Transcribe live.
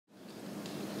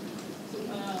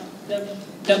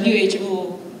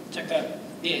WHO cakap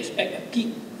they expect a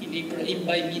peak in April,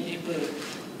 by mid-April.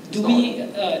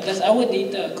 Does our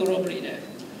data corroborate that?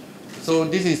 So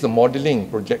this is a modeling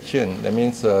projection. That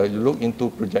means you look into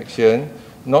projection,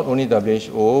 not only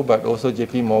WHO, but also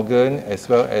JP Morgan, as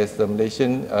well as the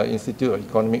Malaysian Institute of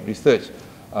Economic Research.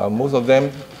 Most of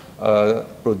them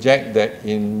project that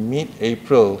in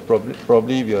mid-April,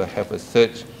 probably we'll have a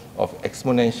surge of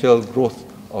exponential growth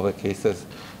of the cases.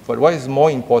 But what is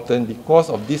more important, because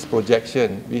of this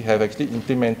projection, we have actually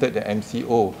implemented the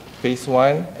MCO, phase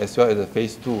 1 as well as the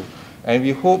phase 2. And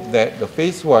we hope that the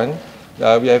phase 1,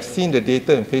 we have seen the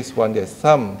data in phase 1, there's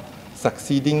some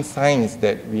succeeding signs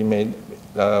that we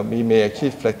may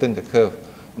actually flatten the curve.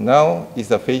 Now is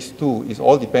the phase 2. It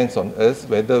all depends on us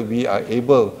whether we are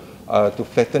able to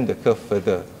flatten the curve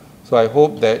further. So I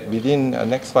hope that within the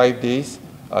next 5 days,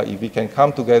 if we can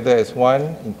come together as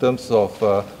one in terms of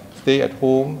stay at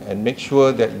home and make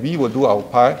sure that we will do our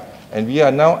part, and we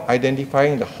are now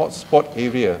identifying the hotspot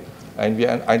area, and we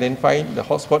are identifying the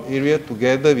hotspot area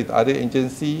together with other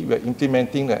agencies. We are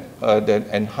implementing the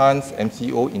enhanced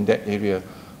MCO in that area.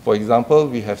 For example,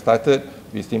 we have started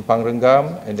with Simpang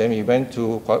Renggam, and then we went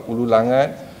to Ulu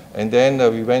Langat, and then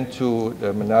we went to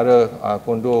the Menara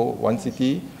Kondo One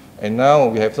City, and now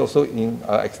we have also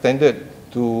extended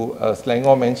to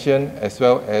Selangor Mansion as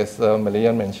well as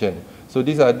Malayan Mansion. So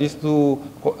these two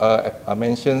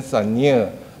mansions are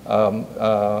near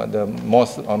the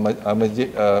mosque or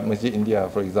Masjid India,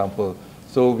 for example.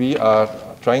 So we are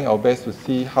trying our best to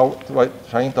see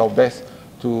trying our best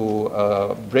to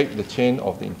break the chain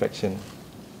of the infection.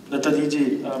 Dr.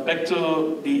 DJ, back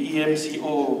to the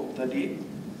EMCO tadi.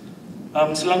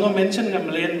 Selangor Mansion and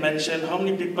Malayan Mansion, how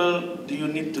many people do you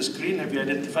need to screen? Have you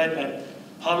identified, and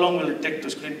how long will it take to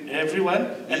screen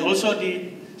everyone? And also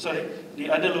the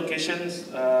other locations,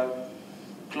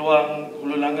 Keluang,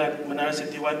 Hulu Langat, Menara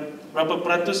City 1, berapa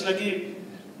peratus lagi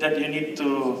that you need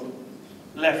to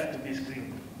left to be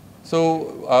screened?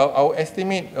 So our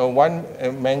estimate, one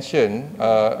mansion,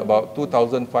 about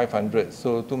 2,500.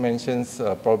 So two mansions,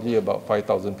 probably about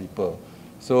 5,000 people.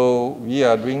 So we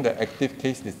are doing the active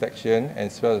case detection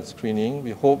as well as screening.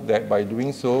 We hope that by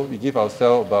doing so, we give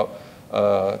ourselves about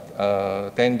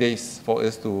 10 days for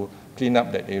us to clean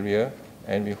up that area.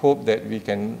 And we hope that we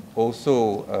can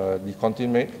also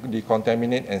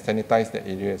decontaminate and sanitize that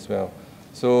area as well.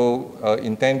 So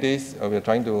in 10 days, we are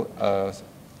trying to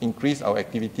increase our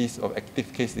activities of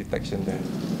active case detection there.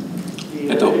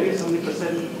 Datuk, how many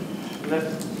percent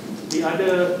left? The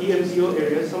other EMCO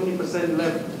areas, how many percent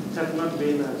left have not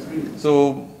been screened?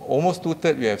 So almost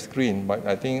 2/3 we have screened, but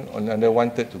I think another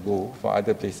 1/3 to go for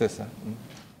other places.